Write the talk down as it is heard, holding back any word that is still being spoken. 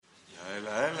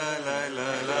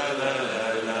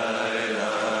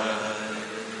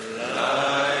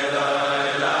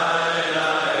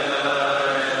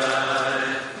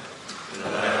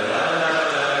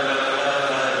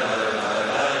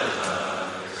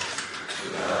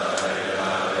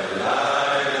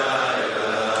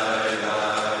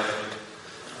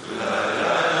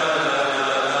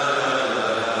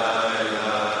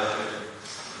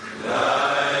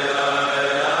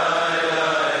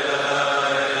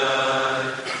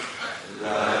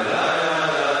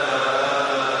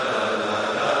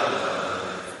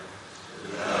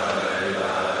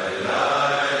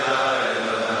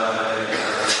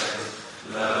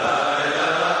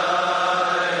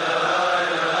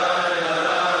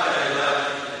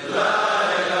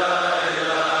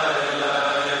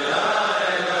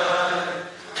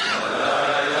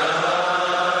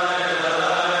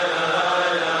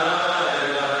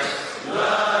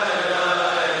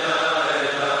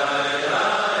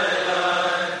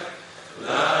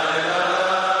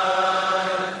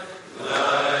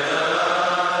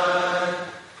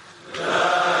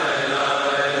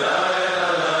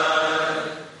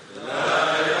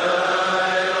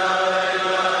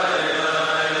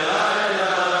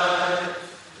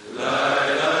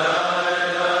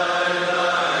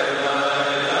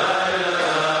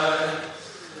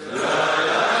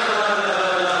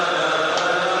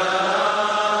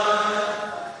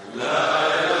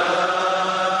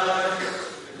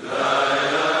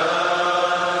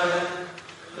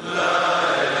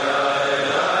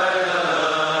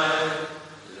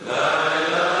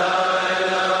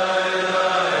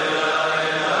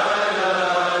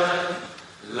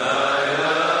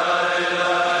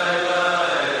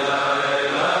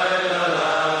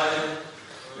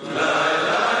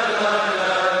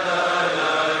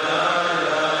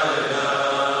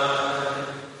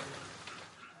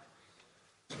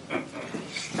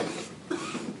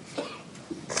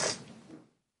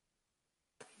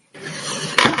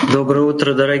Доброе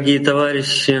утро, дорогие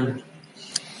товарищи.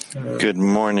 Good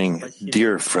morning,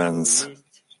 dear friends.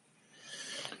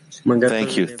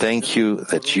 Thank you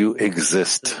that you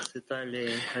exist.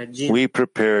 We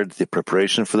prepared the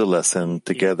preparation for the lesson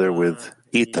together with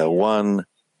ITA 1,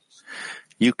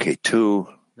 UK 2.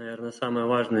 Наверное,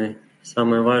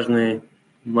 самые важные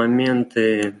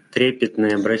моменты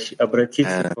трепетные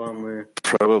обратиться к вам.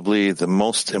 Probably the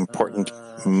most important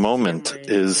moment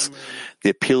is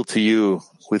the appeal to you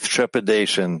with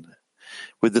trepidation,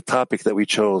 with the topic that we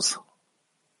chose.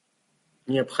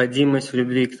 Необходимость в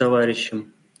любви к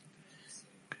товарищам.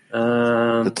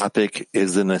 The topic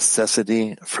is the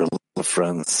necessity for love of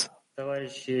friends.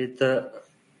 Товарищи,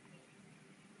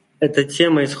 эта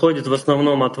тема исходит в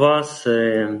основном от вас,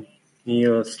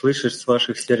 ее слышишь с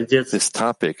ваших сердец This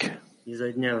topic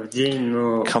изо дня в день,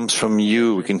 но comes from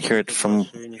you. We can hear it from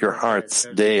your hearts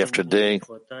day after day.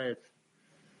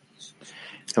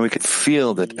 And we can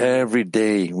feel that every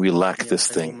day we lack this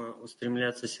thing.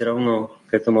 Устремляться все равно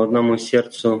к этому одному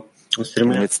сердцу.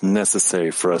 And it's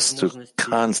necessary for us to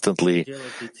constantly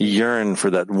yearn for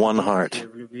that one heart,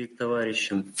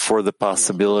 for the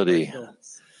possibility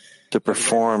to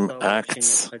perform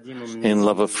acts in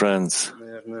love of friends.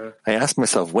 I ask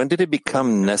myself, when did it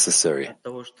become necessary?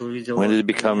 When did it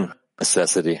become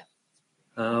necessity?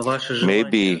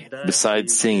 Maybe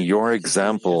besides seeing your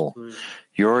example,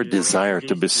 your desire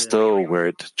to bestow where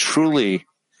it truly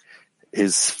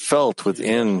is felt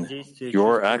within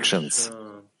your actions.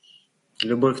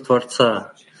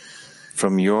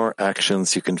 From your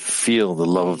actions, you can feel the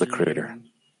love of the Creator.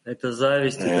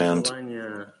 And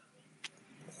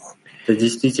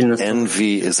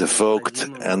envy is evoked,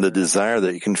 and the desire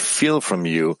that you can feel from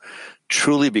you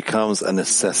truly becomes a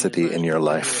necessity in your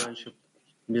life.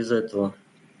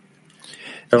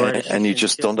 And you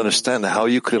just don't understand how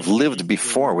you could have lived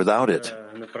before without it.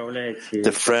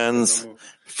 The friends,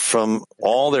 from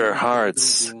all their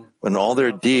hearts and all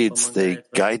their deeds, they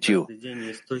guide you.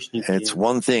 And it's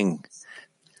one thing,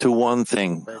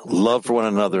 love for one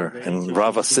another. And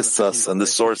Rav assists us and the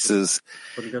sources.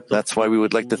 That's why we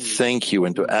would like to thank you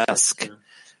and to ask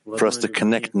for us to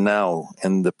connect now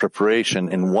in the preparation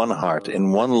in one heart,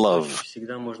 in one love. In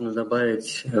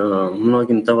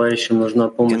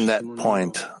that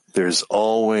point, there's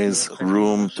always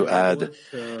room to add.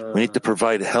 We need to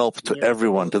provide help to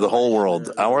everyone, to the whole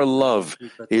world. Our love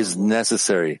is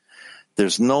necessary.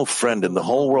 There's no friend in the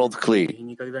whole world,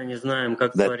 Kli,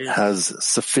 that has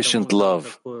sufficient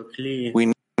love.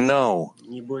 We know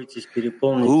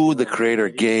who the Creator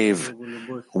gave,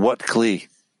 what Kli.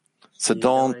 So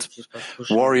don't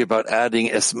worry about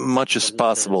adding as much as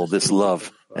possible this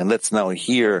love. And let's now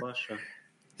hear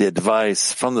the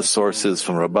advice from the sources,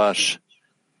 from Rabash.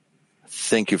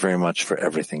 Thank you very much for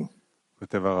everything.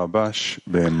 Rabash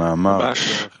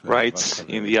writes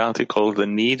in the article, The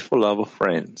Need for Love of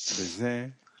Friends.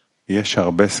 There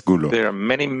are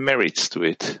many merits to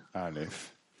it.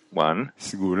 One,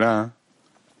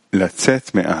 the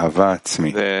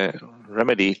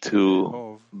remedy to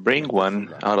bring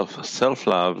one out of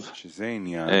self-love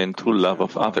and to love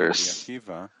of others.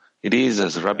 It is,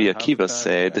 as Rabbi Akiva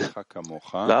said,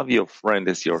 love your friend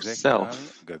as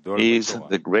yourself is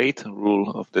the great rule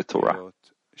of the Torah,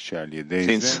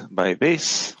 since by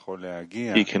this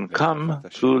he can come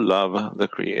to love the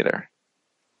Creator.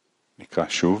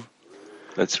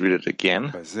 Let's read it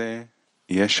again.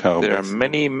 There are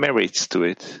many merits to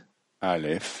it.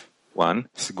 One,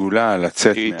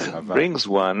 it brings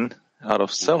one out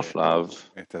of self-love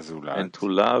and to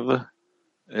love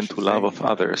of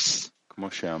others.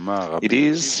 It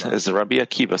is, as Rabbi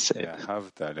Akiva said,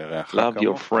 love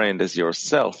your friend as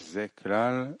yourself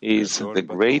is the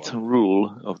great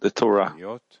rule of the Torah,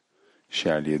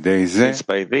 since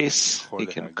by this he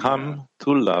can come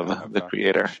to love the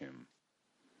Creator.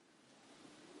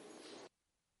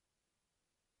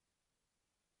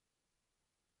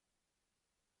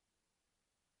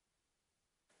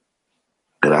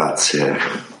 Grazie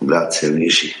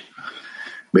amici.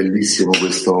 Bellissimo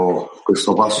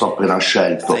questo passo appena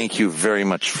scelto. Thank you very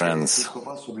much, friends.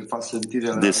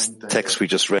 This text we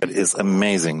just read is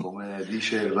amazing.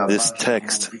 This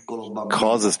text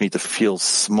causes me to feel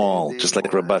small, just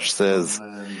like Rabash says,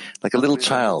 like a little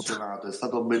child.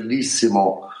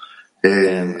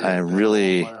 And I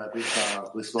really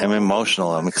am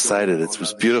emotional. I'm excited. It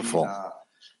was beautiful.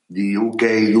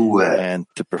 And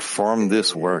to perform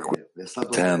this work with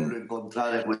 10,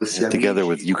 and together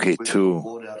with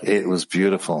UK2, it was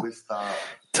beautiful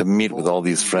to meet with all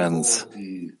these friends.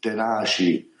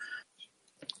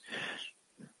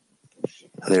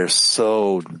 They're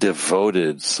so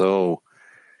devoted, so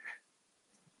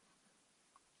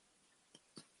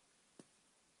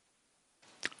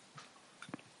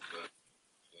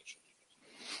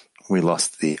We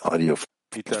lost the audio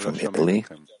from Italy.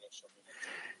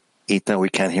 Ita, we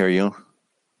can't hear you.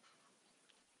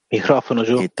 Microfono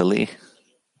giù. Italy.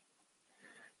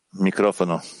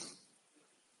 Microfono.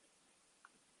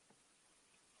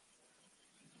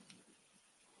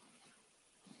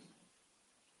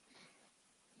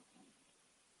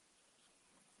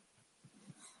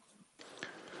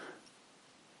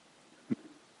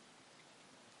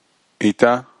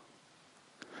 איתה,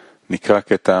 נקרא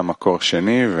קטע מקור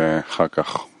שני ואחר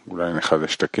כך אולי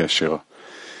נחדש את הקשר.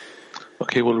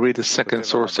 Okay, we'll read the second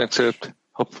source excerpt.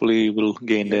 Hopefully we'll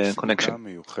gain the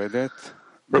connection.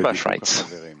 Rabash writes,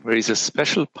 there is a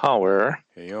special power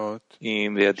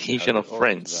in the adhesion of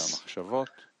friends,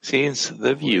 since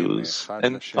the views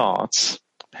and thoughts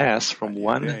pass from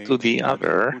one to the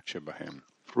other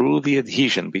through the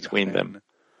adhesion between them.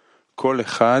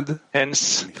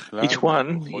 Hence, each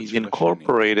one is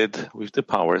incorporated with the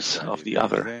powers of the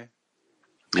other.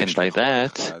 And by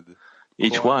that,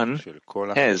 each one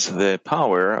has the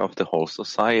power of the whole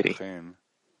society.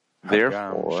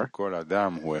 Therefore,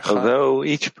 although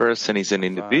each person is an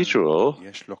individual,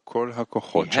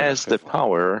 he has the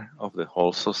power of the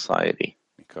whole society.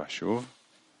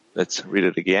 Let's read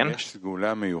it again.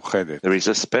 There is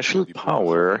a special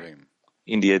power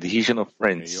in the adhesion of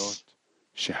friends,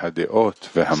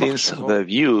 since the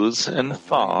views and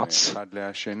thoughts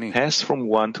pass from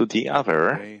one to the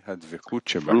other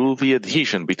through the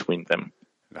adhesion between them.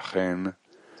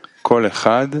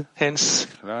 Hence,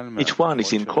 each one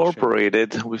is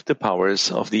incorporated with the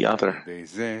powers of the other.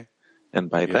 And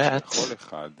by that,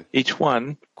 each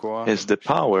one has the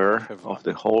power of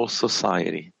the whole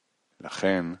society.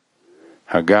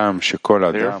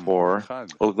 Therefore,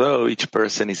 although each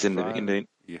person is an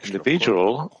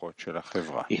individual,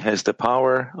 he has the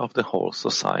power of the whole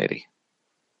society.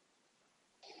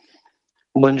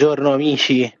 Buongiorno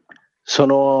amici,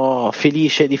 sono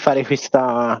felice di fare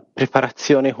questa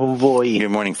preparazione con voi. Good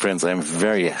morning, friends. I'm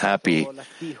very happy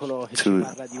to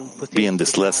be in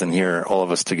this lesson here, all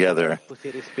of us together.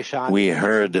 We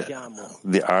heard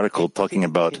the article talking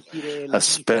about a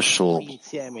special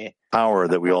power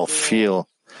that we all feel,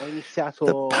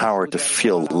 the power to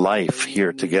feel life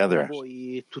here together.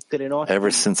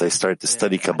 Ever since I started to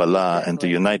study Kabbalah and to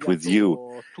unite with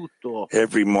you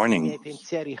every morning,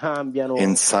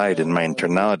 inside in my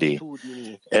internality,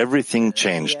 everything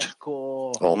changed.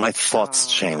 All my thoughts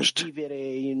changed. I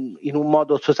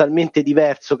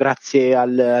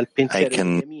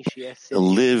can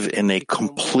live in a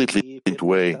completely different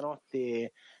way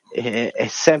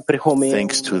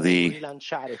thanks to the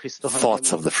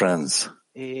thoughts of the friends.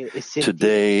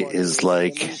 Today is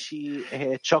like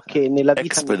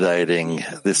expediting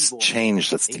this change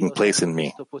that's taking place in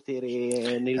me.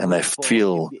 And I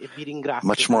feel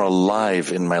much more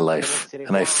alive in my life.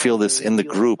 And I feel this in the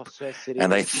group.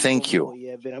 And I thank you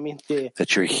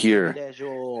that you're here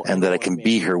and that I can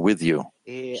be here with you.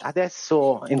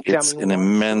 It's an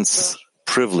immense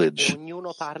privilege.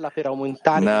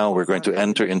 Now we're going to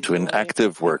enter into an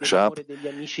active workshop,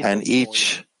 and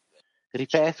each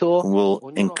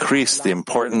will increase the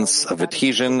importance of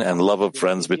adhesion and love of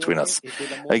friends between us.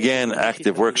 Again,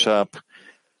 active workshop.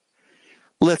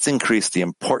 Let's increase the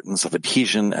importance of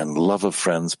adhesion and love of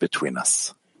friends between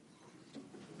us.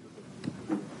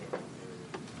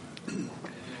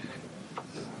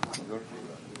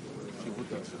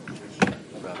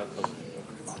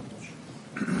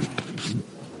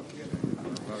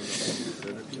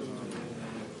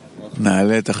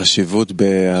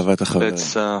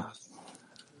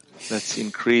 Let's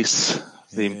increase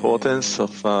the importance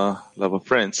of love of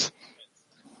friends.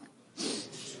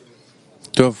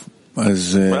 Well, so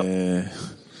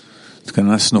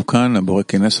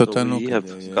we have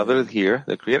gathered here,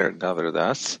 the Creator gathered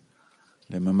us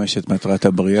in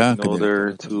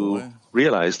order to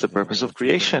realize the purpose of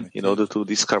creation, in order to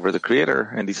discover the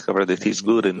Creator and discover that He's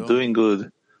good and doing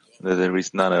good, that there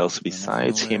is none else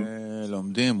besides Him.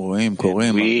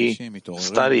 We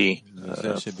study,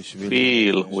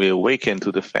 feel, we awaken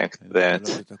to the fact that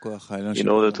in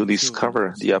order to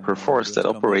discover the upper force that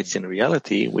operates in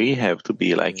reality, we have to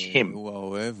be like Him.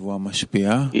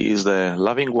 He is the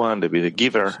loving one, the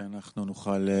giver,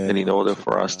 and in order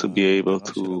for us to be able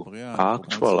to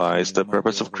actualize the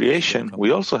purpose of creation, we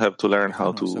also have to learn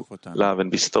how to love and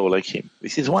bestow like Him.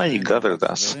 This is why He gathered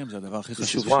us.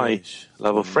 This is why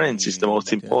love of friends is the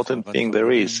most important thing there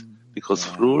is. Because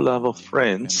through love of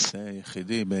friends,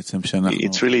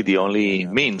 it's really the only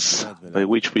means by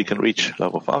which we can reach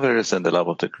love of others and the love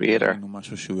of the Creator. We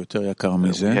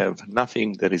have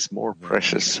nothing that is more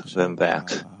precious than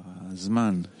that.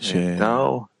 And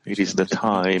now it is the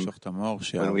time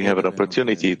when we have an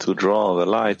opportunity to draw the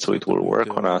light so it will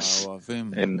work on us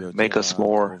and make us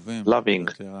more loving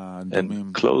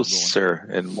and closer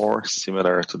and more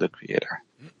similar to the Creator.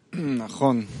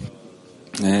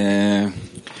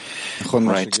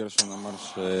 Right.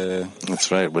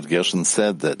 That's right, what Gershon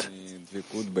said, that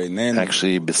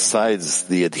actually besides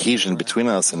the adhesion between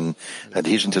us and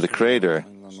adhesion to the Creator,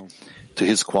 to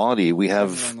His quality, we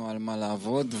have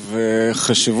nothing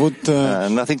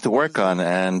to work on,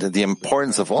 and the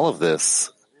importance of all of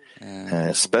this,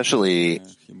 especially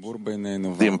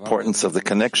the importance of the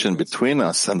connection between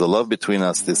us and the love between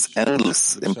us, this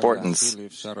endless importance.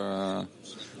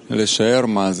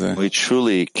 We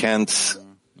truly can't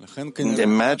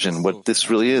imagine what this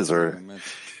really is or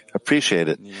appreciate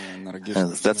it.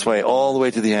 And that's why all the way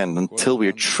to the end, until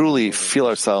we truly feel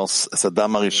ourselves as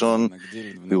Adam HaRishon,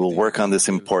 we will work on this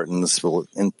importance, we'll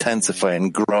intensify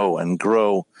and grow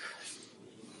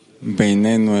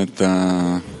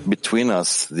between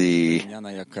us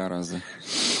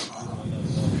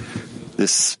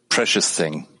this precious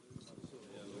thing.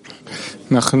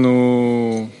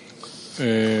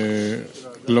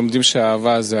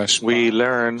 We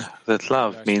learn that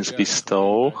love means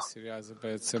bestow.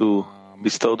 To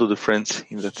bestow to the friends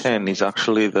in the 10 is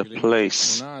actually the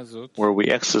place where we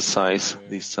exercise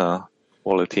this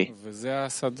quality.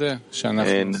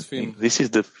 And this is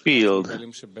the field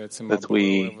that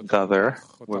we gather.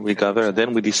 When we gather,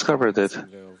 then we discover that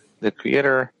the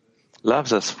Creator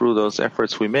loves us through those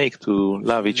efforts we make to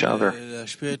love each other. To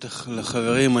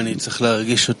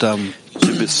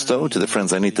bestow to the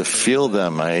friends, I need to feel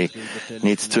them. I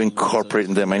need to incorporate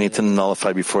in them. I need to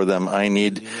nullify before them. I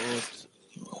need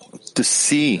to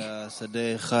see this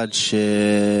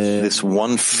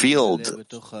one field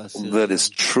that is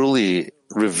truly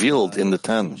revealed in the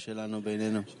 10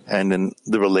 and in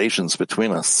the relations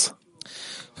between us.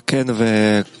 Yes.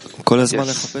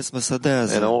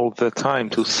 And all the time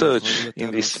to search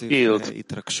in this field,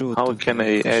 how can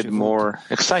I add more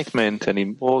excitement and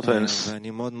importance? I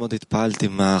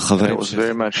was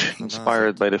very much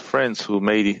inspired by the friends who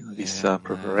made this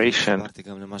preparation.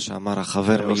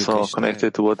 I also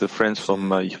connected to what the friends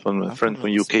from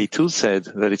UK too said,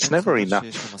 that it's never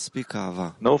enough.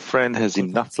 No friend has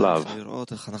enough love.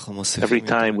 Every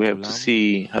time we have to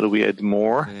see how do we add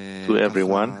more to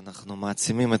everyone.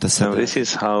 So this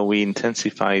is how we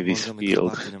intensify this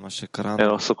field. And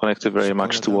also connected very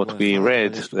much to what we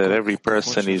read, that every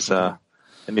person is an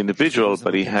individual,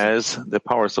 but he has the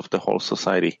powers of the whole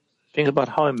society. Think about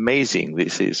how amazing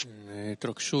this is.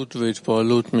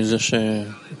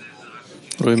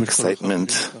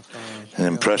 Excitement and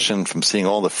impression from seeing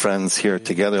all the friends here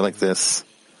together like this,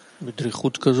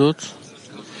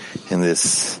 in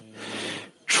this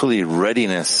truly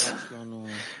readiness,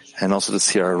 and also to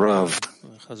see our Rav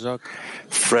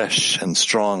fresh and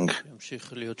strong. I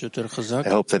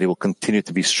hope that he will continue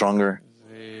to be stronger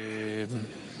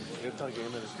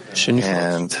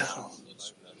and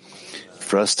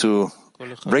for us to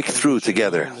break through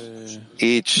together,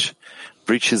 each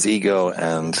breach his ego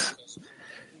and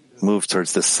move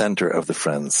towards the center of the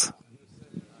friends.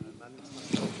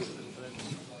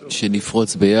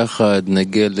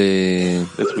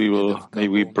 That may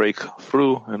we break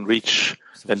through and reach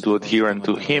and to adhere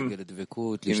unto Him.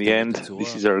 In the end,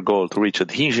 this is our goal, to reach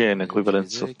adhesion,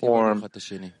 equivalence of form.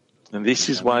 And this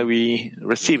is why we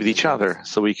received each other,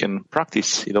 so we can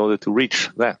practice in order to reach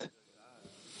that.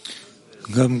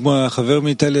 The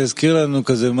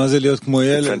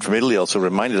friend from Italy also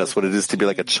reminded us what it is to be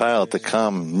like a child, to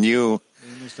come new.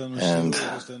 And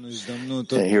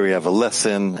here we have a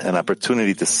lesson, an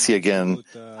opportunity to see again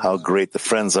how great the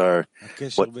friends are,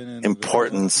 what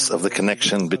importance of the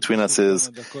connection between us is,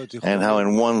 and how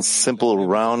in one simple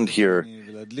round here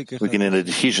we can in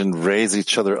adhesion raise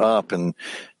each other up and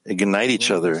ignite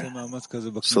each other.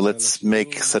 So let's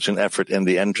make such an effort in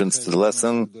the entrance to the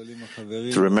lesson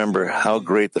to remember how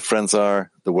great the friends are,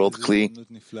 the world Kli,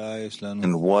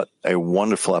 and what a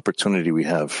wonderful opportunity we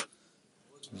have.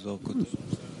 Dear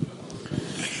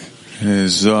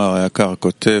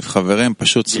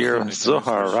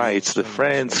Zohar writes, the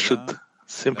friends should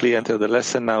simply enter the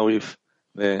lesson now with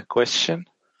the question,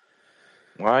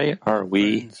 why are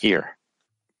we here?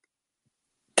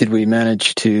 Did we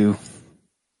manage to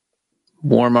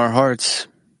warm our hearts?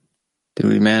 Did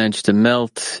we manage to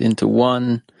melt into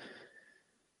one?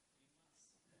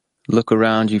 Look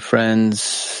around you,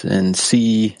 friends, and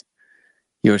see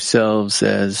yourselves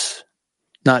as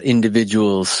not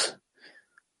individuals,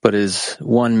 but as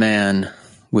one man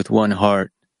with one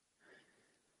heart.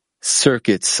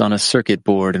 Circuits on a circuit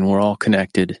board, and we're all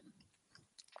connected.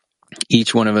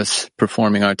 Each one of us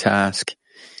performing our task,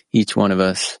 each one of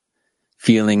us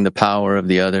feeling the power of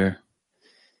the other,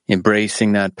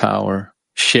 embracing that power,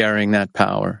 sharing that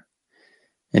power,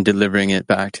 and delivering it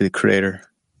back to the Creator.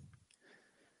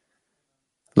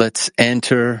 Let's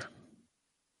enter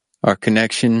our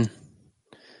connection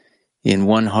in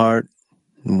one heart,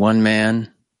 in one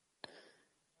man,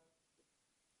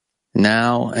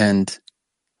 now, and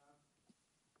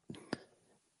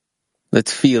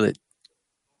let's feel it,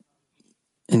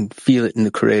 and feel it in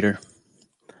the Creator.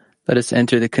 Let us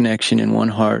enter the connection in one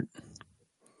heart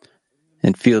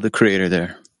and feel the Creator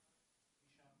there.